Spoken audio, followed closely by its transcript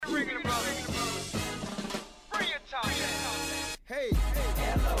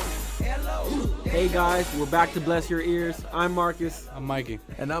Hey guys, we're back to bless your ears. I'm Marcus. I'm Mikey.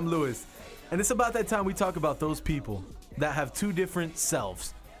 And I'm Lewis. And it's about that time we talk about those people that have two different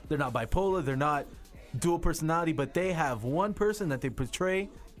selves. They're not bipolar, they're not dual personality, but they have one person that they portray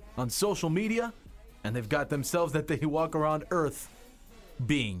on social media, and they've got themselves that they walk around Earth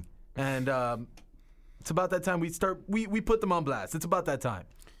being. And it's about that time we put them on blast. It's about that time.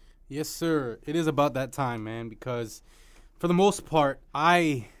 Yes, sir. It is about that time, man, because for the most part,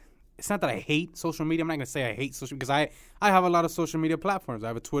 it's not that I hate social media. I'm not going to say I hate social media because I have a lot of social media platforms. I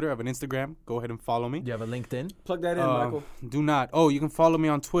have a Twitter, I have an Instagram. Go ahead and follow me. Do you have a LinkedIn? Plug that in, Michael. Do not. Oh, you can follow me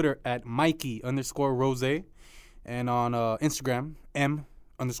on Twitter at Mikey_Rose and on Instagram,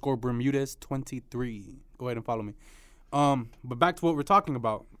 M_Bermudez23. Go ahead and follow me. But back to what we're talking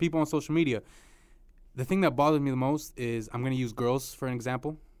about, people on social media. The thing that bothers me the most is I'm going to use girls for an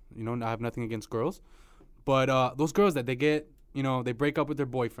example. You know, I have nothing against girls. But those girls that they get, you know, they break up with their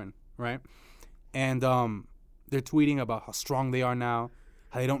boyfriend, right? And they're tweeting about how strong they are now,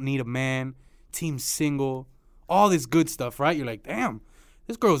 how they don't need a man, team single, all this good stuff, right? You're like, damn,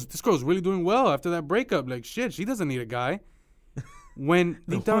 this girl's really doing well after that breakup. Like, shit, she doesn't need a guy. When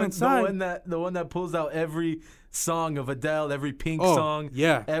deep down inside, the one that pulls out every song of Adele, every Pink song,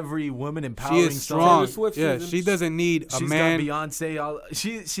 every woman empowering she is strong. song. Yeah, she doesn't need a man. She's got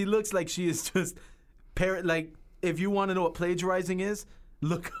Beyonce. She looks like she is just like, if you want to know what plagiarizing is,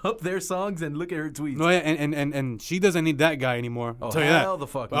 look up their songs and look at her tweets. No, yeah, and she doesn't need that guy anymore. I'll tell you hell that. The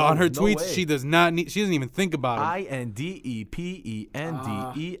fuck. On her tweets, way. she does not need. She doesn't even think about him.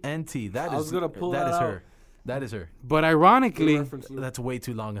 INDEPENDENT. That is her. That is her. But ironically, that's way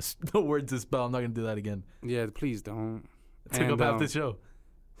too long a word to spell. I'm not gonna do that again. Yeah, please don't. Took up half the show.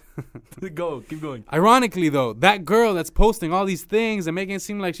 Go, keep going. Ironically, though, that girl that's posting all these things and making it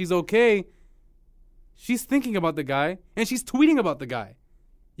seem like she's okay, she's thinking about the guy and she's tweeting about the guy.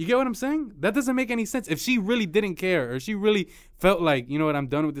 You get what I'm saying? That doesn't make any sense. If she really didn't care or she really felt like, you know what, I'm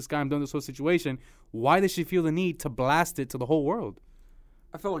done with this guy, I'm done with this whole situation, why does she feel the need to blast it to the whole world?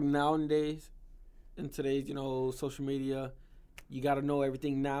 I feel like nowadays, in today's, social media, you got to know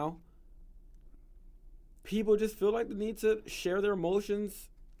everything now. People just feel like the need to share their emotions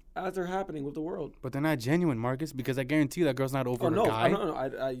as they're happening with the world. But they're not genuine, Marcus, because I guarantee you that girl's not over her guy. No.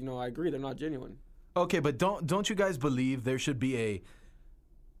 I agree. They're not genuine. Okay, but don't you guys believe there should be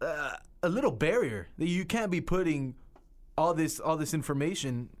a little barrier that you can't be putting all this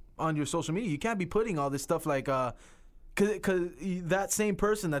information on your social media? You can't be putting all this stuff like because that same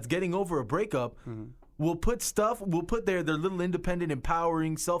person that's getting over a breakup will put their little independent,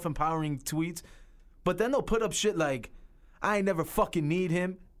 empowering, self-empowering tweets, but then they'll put up shit like, I ain't never fucking need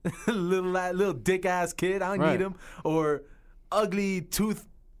him, little dick ass kid, I don't need him, or ugly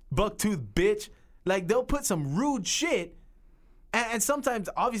buck tooth bitch. Like, they'll put some rude shit. And sometimes,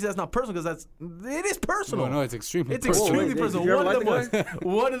 obviously, that's not personal because it is personal. No, it's extremely personal.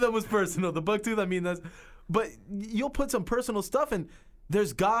 One of them was personal. The bucktooth, but you'll put some personal stuff, and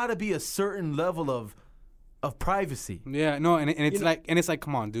there's got to be a certain level of privacy. Yeah, no, and it's like,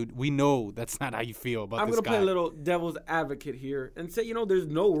 come on, dude, we know that's not how you feel about this guy. I'm gonna play a little devil's advocate here and say, there's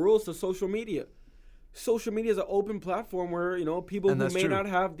no rules to social media. Social media is an open platform where people who may not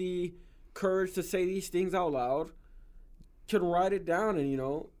have the courage to say these things out loud can write it down,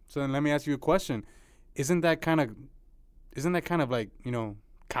 and So then let me ask you a question: Isn't that kind of like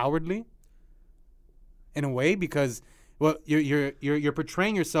cowardly in a way? Because you're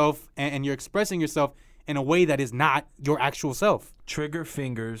portraying yourself and you're expressing yourself in a way that is not your actual self. Trigger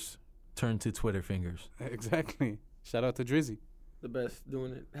fingers turn to Twitter fingers. Exactly. Shout out to Drizzy, the best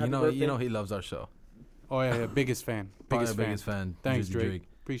doing it. You know he loves our show. Oh yeah, biggest fan. Biggest fan. Thanks, Drizzy Drake.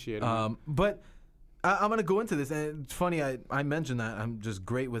 Appreciate it. But I'm going to go into this, and it's funny, I mentioned that. I'm just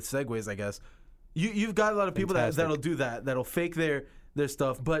great with segues, I guess. You've got a lot of people that'll do that, that'll fake their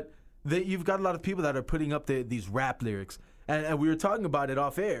stuff, but you've got a lot of people that are putting up these rap lyrics. And we were talking about it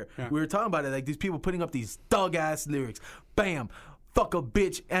off air. Yeah. We were talking about it, like these people putting up these thug-ass lyrics. Bam, fuck a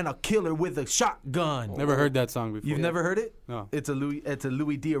bitch and a killer with a shotgun. Never heard that song before. You've never heard it? No. It's a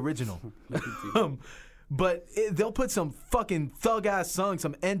Louis D original. But they'll put some fucking thug-ass song,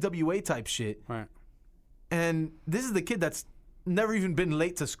 some NWA type shit. Right. And this is the kid that's never even been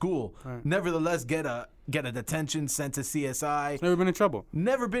late to school. Right. Nevertheless, get a detention, sent to CSI. Never been in trouble.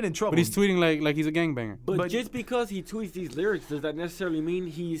 Never been in trouble. But he's tweeting like he's a gangbanger. But just because he tweets these lyrics, does that necessarily mean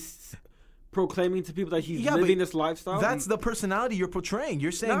he's proclaiming to people that he's living this lifestyle? That's the personality you're portraying.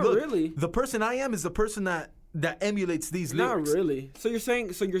 You're saying, not look, really. The person I am is the person that that emulates these lyrics. Not really. So you're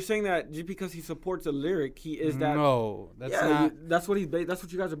saying that just because he supports a lyric, he is that? No, that's not. That's what that's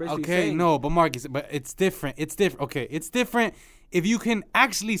what you guys are basically saying. Okay, no, but Marcus, it's different. It's different. Okay, it's different if you can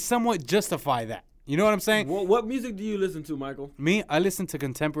actually somewhat justify that. You know what I'm saying? What music do you listen to, Michael? Me, I listen to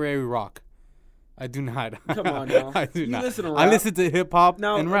contemporary rock. I do not. Come on now. I do not. Listen to rap. I listen to hip hop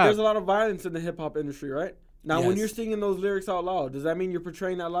and rap. There's a lot of violence in the hip hop industry, right? Now, when you're singing those lyrics out loud, does that mean you're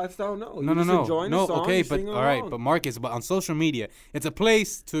portraying that lifestyle? No. No. Enjoying the song, okay, but all right, but Marcus, but on social media, it's a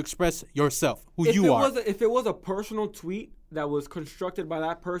place to express yourself, who you are. If it was a personal tweet that was constructed by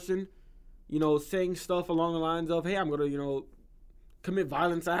that person, saying stuff along the lines of, "Hey, I'm gonna, commit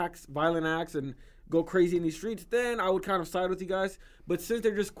violent acts, and go crazy in these streets," then I would kind of side with you guys. But since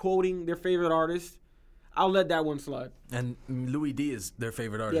they're just quoting their favorite artist, I'll let that one slide. And Louis D is their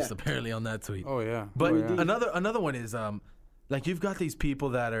favorite artist, apparently, on that tweet. Oh yeah. But another one is like you've got these people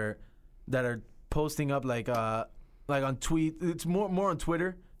that are posting up like on tweet. It's more on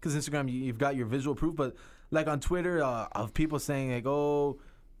Twitter because Instagram you've got your visual proof, but like on Twitter of people saying like, "Oh,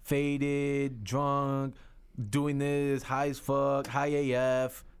 faded, drunk, doing this, high as fuck, high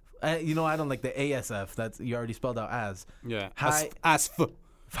AF." I don't like the ASF. That's you already spelled out as. Yeah. High ASF.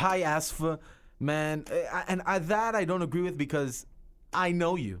 High ASF. Man, I don't agree with because I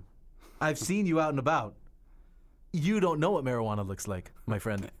know you. I've seen you out and about. You don't know what marijuana looks like, my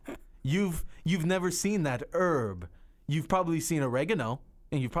friend. You've never seen that herb. You've probably seen oregano,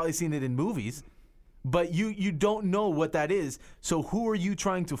 and you've probably seen it in movies, but you don't know what that is. So who are you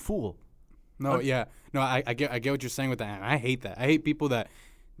trying to fool? No, I get what you're saying with that. And I hate that. I hate people that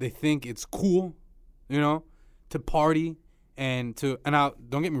they think it's cool, to party. And now,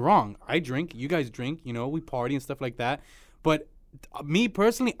 don't get me wrong, I drink, you guys drink, we party and stuff like that. But me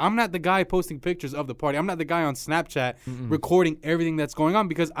personally, I'm not the guy posting pictures of the party. I'm not the guy on Snapchat recording everything that's going on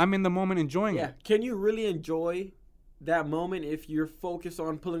because I'm in the moment enjoying it. Can you really enjoy that moment if you're focused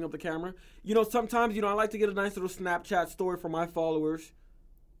on pulling up the camera? Sometimes, I like to get a nice little Snapchat story for my followers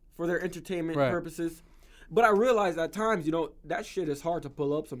for their entertainment purposes. But I realize at times, that shit is hard to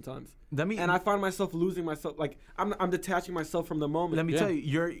pull up sometimes. And I find myself losing myself. Like, I'm detaching myself from the moment. Let me tell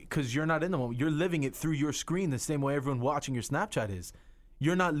you, because you're not in the moment. You're living it through your screen the same way everyone watching your Snapchat is.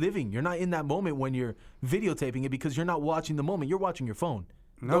 You're not in that moment when you're videotaping it because you're not watching the moment. You're watching your phone.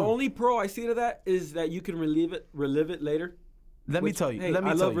 No. The only pro I see to that is that you can relive it later. Let me tell you.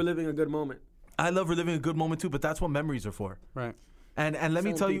 I love reliving a good moment. I love reliving a good moment, too, but that's what memories are for. Right. And let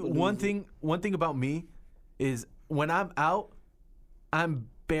me tell you, one thing about me is when I'm out, I'm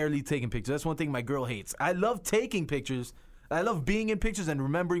barely taking pictures. That's one thing my girl hates. I love taking pictures. I love being in pictures and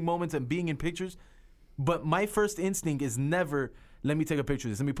remembering moments and being in pictures. But my first instinct is never, let me take a picture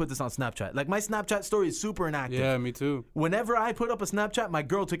of this. Let me put this on Snapchat. Like, my Snapchat story is super inactive. Yeah, me too. Whenever I put up a Snapchat, my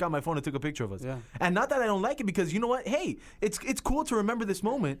girl took out my phone and took a picture of us. Yeah. And not that I don't like it because, you know what? Hey, it's cool to remember this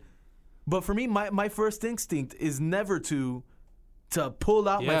moment. But for me, my first instinct is never to pull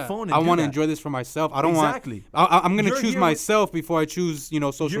out my phone and I want to enjoy this for myself. I don't want. I'm going to choose myself before I choose,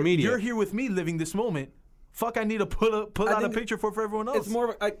 social media. You're here with me living this moment. Fuck, I need to pull out a picture for everyone else. It's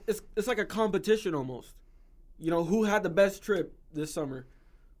more of it's like a competition almost. Who had the best trip this summer?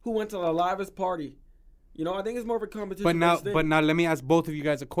 Who went to the livest party? I think it's more of a competition. But now let me ask both of you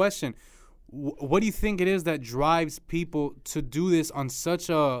guys a question. What do you think it is that drives people to do this on such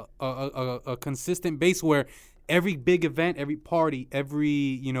a consistent base where every big event, every party,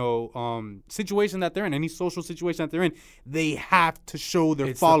 every situation that they're in, any social situation that they're in, they have to show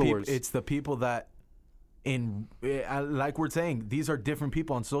their followers? It's the people that, like we're saying, these are different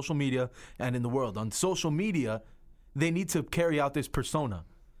people on social media and in the world. On social media, they need to carry out this persona.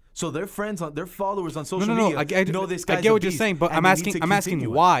 So their friends, their followers on social media know this guy's I get what you're saying, but I'm asking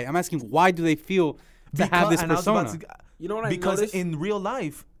why. I'm asking why do they feel to have this persona? You know what I Because noticed? in real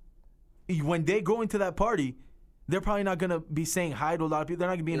life, when they go into that party, they're probably not going to be saying hi to a lot of people. They're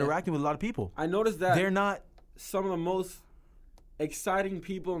not going to be interacting with a lot of people. I noticed that they're not. Some of the most exciting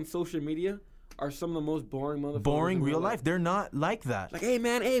people on social media are some of the most boring motherfuckers. Boring real life. They're not like that. Like, hey,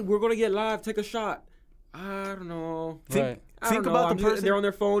 man, we're going to get live. Take a shot. I don't know. Think about the person. They're on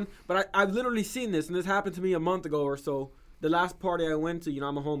their phone. But I've literally seen this, and this happened to me a month ago or so. The last party I went to,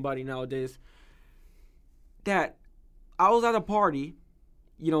 I'm a homebody nowadays. That I was at a party.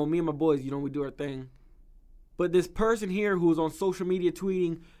 Me and my boys, we do our thing. But this person here who was on social media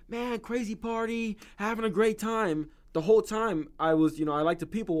tweeting, man, crazy party, having a great time. The whole time I was, I like to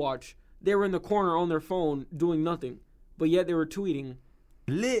people watch. They were in the corner on their phone doing nothing. But yet they were tweeting.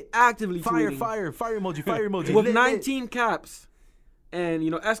 Lit. Actively tweeting. Fire emoji. With 19 caps and,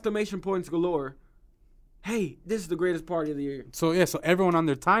 exclamation points galore. hey, this is the greatest party of the year. So everyone on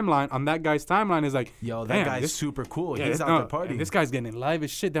their timeline, on that guy's timeline, is like, yo, that guy's super cool. Yeah, he's out there partying. This guy's getting live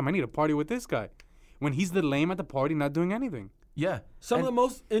as shit. Damn, I need to party with this guy. When he's the lame at the party, not doing anything. Yeah. Some of the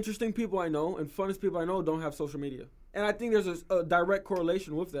most interesting people I know and funnest people I know don't have social media. And I think there's a direct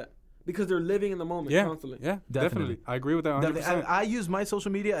correlation with that. Because they're living in the moment constantly. Yeah, definitely. I agree with that 100%. I use my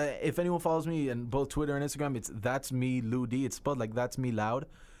social media. If anyone follows me in both Twitter and Instagram, it's That's Me Lou D. It's spelled like That's Me Loud.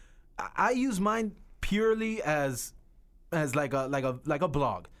 I use mine purely as like a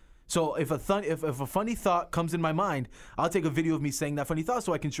blog. So if a funny thought comes in my mind, I'll take a video of me saying that funny thought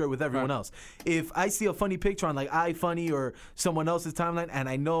so I can share it with everyone else. If I see a funny picture on like iFunny or someone else's timeline and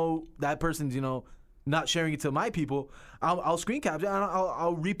I know that person's, not sharing it to my people, I'll screen capture and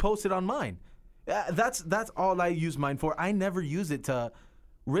I'll repost it on mine. That's all I use mine for. I never use it to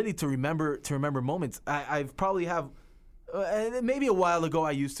remember moments. I've probably have maybe a while ago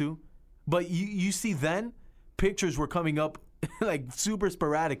I used to, but you see then pictures were coming up like super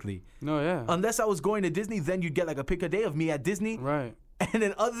sporadically. No, yeah. Unless I was going to Disney, then you'd get like a pic a day of me at Disney. Right. And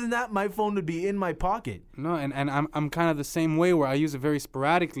then other than that, my phone would be in my pocket. No, and I'm kind of the same way where I use it very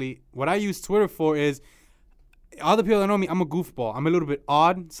sporadically. What I use Twitter for is, all the people that know me, I'm a goofball. I'm a little bit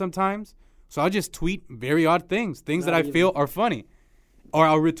odd sometimes. So I'll just tweet very odd things that I feel are funny. Or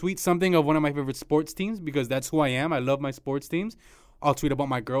I'll retweet something of one of my favorite sports teams because that's who I am. I love my sports teams. I'll tweet about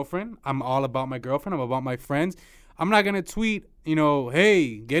my girlfriend. I'm all about my girlfriend. I'm about my friends. I'm not going to tweet,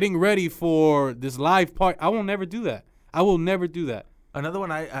 hey, getting ready for this live party. I will never do that. I will never do that. Another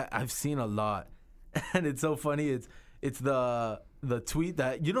one I've seen a lot, and it's so funny. It's the tweet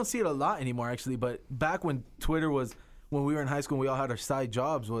that you don't see it a lot anymore, actually. But back when Twitter was, when we were in high school, and we all had our side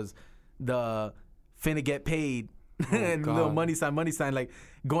jobs, was the finna get paid and the money sign, like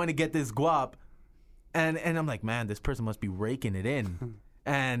going to get this guap, and I'm like, man, this person must be raking it in,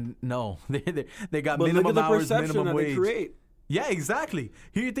 and no, they got minimum hours, minimum wage. They create. Yeah, exactly.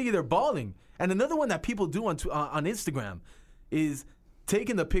 Here you're thinking they're balling, and another one that people do on Instagram is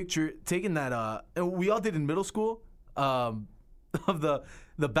taking the picture, and we all did in middle school, of the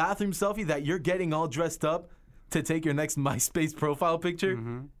bathroom selfie that you're getting all dressed up to take your next MySpace profile picture.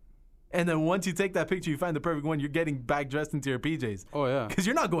 Mm-hmm. And then once you take that picture, you find the perfect one, you're getting back dressed into your PJs. Oh, yeah. Because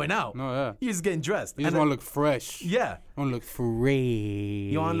you're not going out. No, yeah. You're just getting dressed. You just want to look fresh. Yeah. You want to look fresh.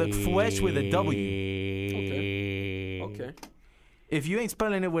 You want to look fresh with a W. Okay. If you ain't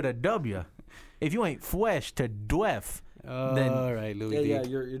spelling it with a W, if you ain't fresh to dwef, then all right, Louis D. Yeah,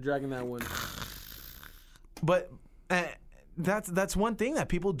 you're dragging that one. But that's one thing that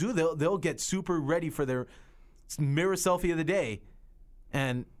people do. They'll get super ready for their mirror selfie of the day,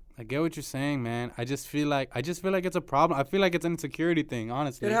 and I get what you're saying, man. I just feel like it's a problem. I feel like it's an insecurity thing,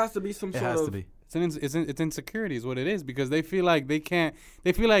 honestly. It has to be some sort of. It has to be. It's insecurity is what it is, because they feel like they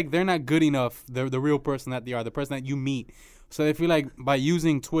feel like they're not good enough. They're the real person that they are, the person that you meet. So they feel like by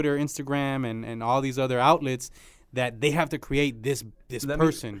using Twitter, Instagram, and all these other outlets, that they have to create this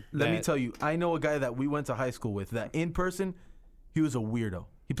person. Let me tell you, I know a guy that we went to high school with that in person, he was a weirdo.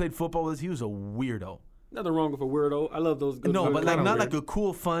 He played football with us. He was a weirdo. Nothing wrong with a weirdo. I love those. No, but like not weird. Like a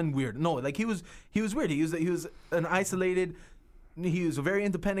cool, fun weird. No, like he was weird. He was an isolated. He was a very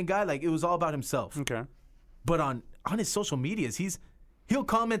independent guy. Like it was all about himself. Okay. But on his social medias, he'll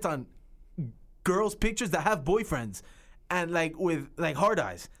comment on girls' pictures that have boyfriends, and like with like hard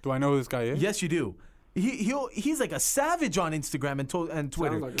eyes. Do I know who this guy is? Yes, you do. He's like a savage on Instagram and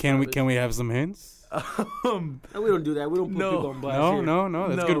Twitter. Like can we have some hints? No, we don't do that. We don't put people on blast here. No.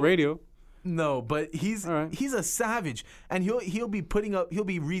 That's good radio. No, but he's a savage, and he'll be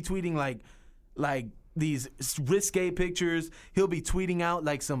retweeting like these risque pictures. He'll be tweeting out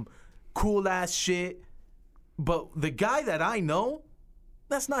like some cool ass shit. But the guy that I know,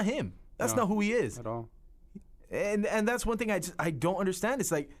 that's not him. That's not who he is at all. And that's one thing I don't understand.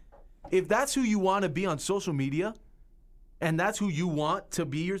 It's like, if that's who you want to be on social media, and that's who you want to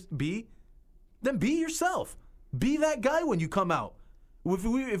be, then be yourself. Be that guy when you come out.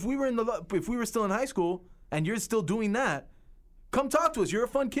 If we were still in high school and you're still doing that, come talk to us. You're a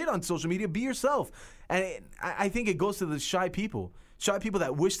fun kid on social media. Be yourself. And I think it goes to the shy people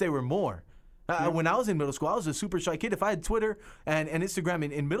that wish they were more. When I was in middle school, I was a super shy kid. If I had Twitter and Instagram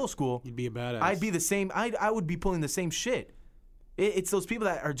in middle school, you'd be a badass. I'd be the same. I would be pulling the same shit. It's those people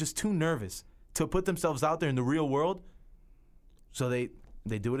that are just too nervous to put themselves out there in the real world, so they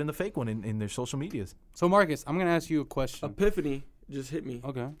do it in the fake one in their social medias. So Marcus, I'm gonna ask you a question. Epiphany just hit me.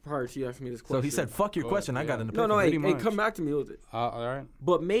 Okay. Prior to you asking me this question. So he said, "Fuck your question." I got an epiphany. No, hey, come back to me with it. All right.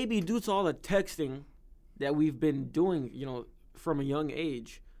 But maybe due to all the texting that we've been doing, from a young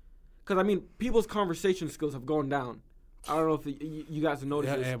age, because I mean, people's conversation skills have gone down. I don't know if you guys have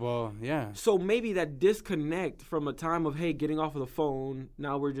noticed this. Yeah. So maybe that disconnect from a time of, hey, getting off of the phone,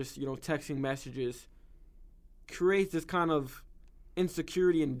 now we're just, texting messages, creates this kind of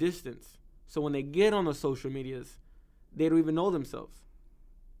insecurity and distance. So when they get on the social medias, they don't even know themselves.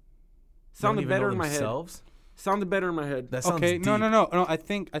 Sounded better in my head. Sounded better in my head. That sounds deep. No. I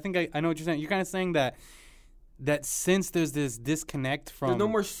think I know what you're saying. You're kind of saying that since there's this disconnect from, there's no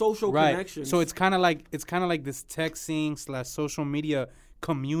more social connections. So it's kind of like this texting / social media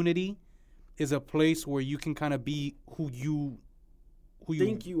community is a place where you can kind of be who you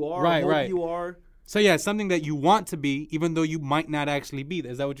think you are, hope you are. So yeah, something that you want to be, even though you might not actually be.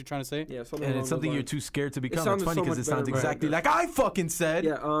 Is that what you're trying to say? Yeah, and it's something you're too scared to become. It's funny because it sounds exactly like I fucking said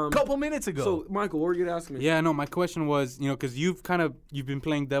a couple minutes ago. So Michael, what were you gonna ask me? Yeah, no, my question was, because you've been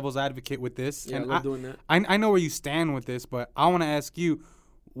playing devil's advocate with this. Yeah, and I love doing that. I know where you stand with this, but I want to ask you,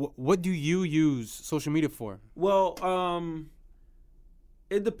 what do you use social media for? Well,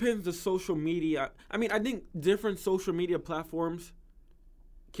 it depends the social media. I mean, I think different social media platforms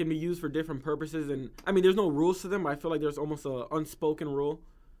can be used for different purposes, and I mean, there's no rules to them, but I feel like there's almost an unspoken rule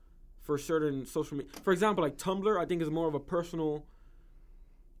for certain social media. For example, like Tumblr, I think is more of a personal,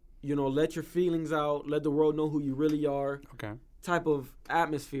 let your feelings out, let the world know who you really are, type of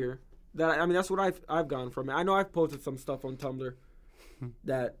atmosphere. That's what I've gotten from it. I know I've posted some stuff on Tumblr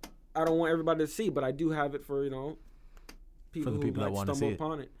that I don't want everybody to see, but I do have it for people who that want to stumble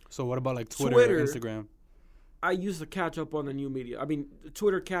upon it. So what about like Twitter or Instagram? I used to catch up on the new media. I mean,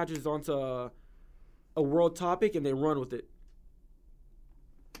 Twitter catches onto a world topic and they run with it.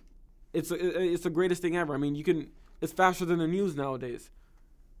 It's the greatest thing ever. I mean, it's faster than the news nowadays.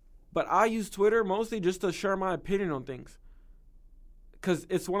 But I use Twitter mostly just to share my opinion on things. Because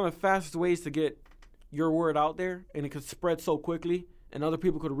it's one of the fastest ways to get your word out there, and it could spread so quickly, and other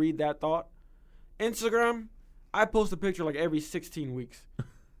people could read that thought. Instagram, I post a picture like every 16 weeks.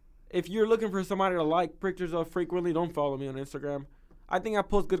 If you're looking for somebody to like pictures of frequently, don't follow me on Instagram. I think I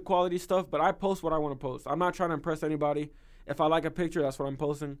post good quality stuff, but I post what I want to post. I'm not trying to impress anybody. If I like a picture, that's what I'm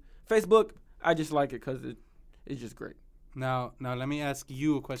posting. Facebook, I just like it because it's just great. Now let me ask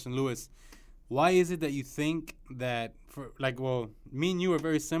you a question, Lewis. Why is it that you think that me and you are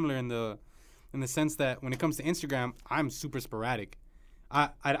very similar in the sense that when it comes to Instagram, I'm super sporadic.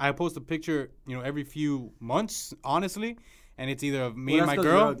 I post a picture, every few months, honestly, and it's either of me and my girl.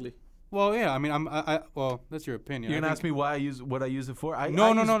 You're ugly. Well, yeah, I mean, well, that's your opinion. You're gonna ask me why what I use it for?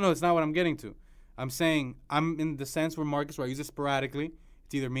 No, it's not what I'm getting to. I'm saying I'm in the sense where Marcus, where I use it sporadically.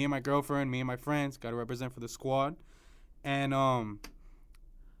 It's either me and my girlfriend, me and my friends. Got to represent for the squad, and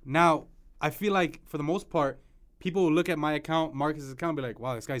now I feel like for the most part, people will look at my account, Marcus's account, and be like,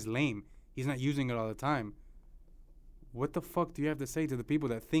 "Wow, this guy's lame. He's not using it all the time." What the fuck do you have to say to the people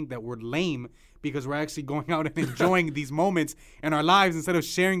that think that we're lame because we're actually going out and enjoying these moments in our lives instead of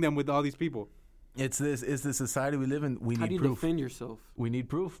sharing them with all these people? It's the society we live in. We need proof. How do you defend yourself? We need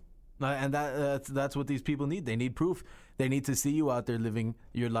proof. And that's what these people need. They need proof. They need to see you out there living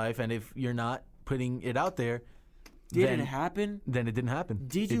your life. And if you're not putting it out there, Did it happen? Then it didn't happen.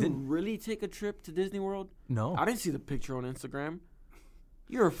 Did you really take a trip to Disney World? No. I didn't see the picture on Instagram.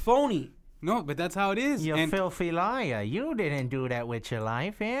 You're a phony. No, but that's how it is. You filthy liar. You didn't do that with your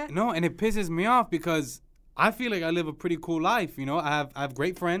life, yeah? No, and it pisses me off because I feel like I live a pretty cool life, I have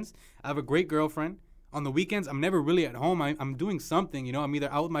great friends. I have a great girlfriend. On the weekends, I'm never really at home. I'm doing something, I'm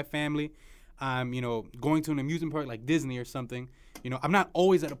either out with my family. I'm, going to an amusement park like Disney or something. I'm not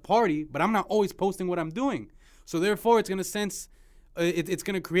always at a party, but I'm not always posting what I'm doing. So therefore, it's going to it's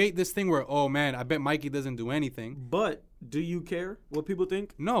going to create this thing where, oh, man, I bet Mikey doesn't do anything. But do you care what people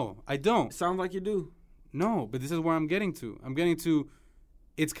think? No, I don't. Sounds like you do. No, but this is where I'm getting to.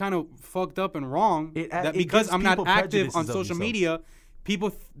 It's kind of fucked up and wrong that because I'm not active on social media,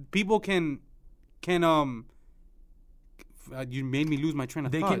 people can you made me lose my train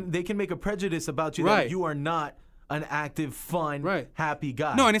of thought. They can make a prejudice about you that you are not an active, fun, happy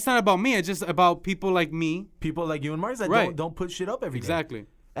guy. No, and it's not about me. It's just about people like me. People like you and Mars that don't put shit up every day. Exactly.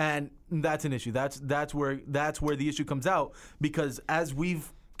 And that's an issue. That's where the issue comes out, because as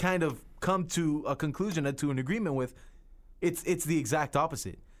we've kind of come to a conclusion and to an agreement with, it's the exact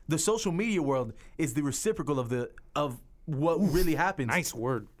opposite. The social media world is the reciprocal of what really happens. Nice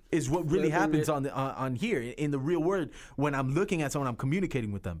word. Is what really happens on here in the real world when I'm looking at someone, I'm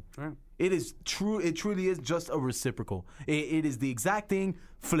communicating with them. Right. It is true. It truly is just a reciprocal. It is the exact thing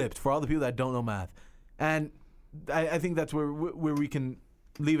flipped for all the people that don't know math, and I think that's where we can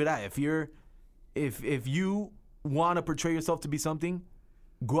leave it at. If you want to portray yourself to be something,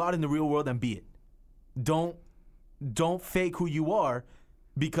 go out in the real world and be it. Don't fake who you are,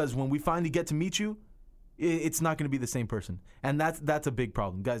 because when we finally get to meet you, it's not going to be the same person. And that's a big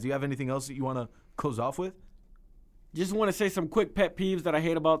problem. Guys, do you have anything else that you want to close off with? Just want to say some quick pet peeves that I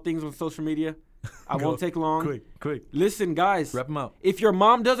hate about things on social media. I won't take long. Quick. Listen, guys. Wrap them out. If your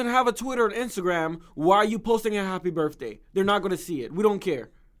mom doesn't have a Twitter or Instagram, why are you posting a happy birthday? They're not going to see it. We don't care.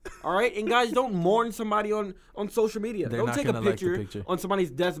 All right? And guys, don't mourn somebody on social media. Don't take a picture on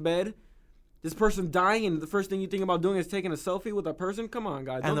somebody's deathbed. This person dying, and the first thing you think about doing is taking a selfie with that person? Come on,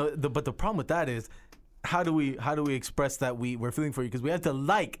 guys. And but the problem with that is, how do we express that we're feeling for you? Because we have to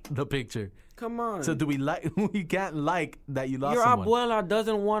like the picture. Come on. So do we like? We can't like that you lost Your someone. abuela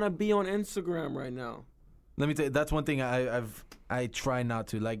doesn't want to be on Instagram right now. Let me tell you, that's one thing I try not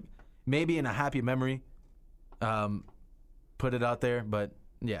to, like, maybe in a happy memory, put it out there. But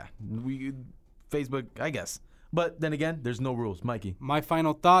yeah, Facebook, I guess. But then again, there's no rules. Mikey. My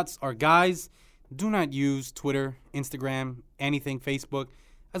final thoughts are, guys, do not use Twitter, Instagram, anything, Facebook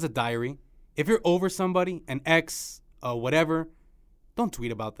as a diary. If you're over somebody, an ex, whatever, don't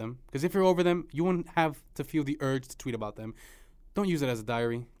tweet about them. Because if you're over them, you won't have to feel the urge to tweet about them. Don't use it as a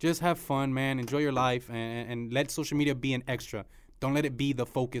diary. Just have fun, man. Enjoy your life and let social media be an extra. Don't let it be the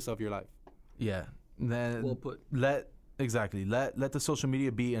focus of your life. Yeah. Then well put. Let the social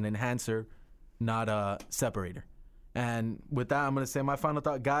media be an enhancer, not a separator. And with that, I'm going to say my final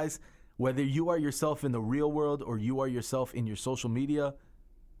thought. Guys, whether you are yourself in the real world or you are yourself in your social media,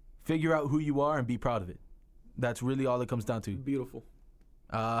 figure out who you are and be proud of it. That's really all it comes down to. Beautiful.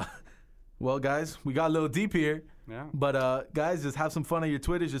 Well, guys, we got a little deep here. Yeah. But, guys, just have some fun on your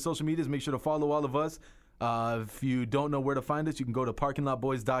Twitters, your social medias. Make sure to follow all of us. If you don't know where to find us, you can go to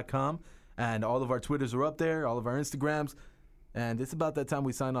parkinglotboys.com. And all of our Twitters are up there, all of our Instagrams. And it's about that time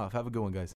we sign off. Have a good one, guys.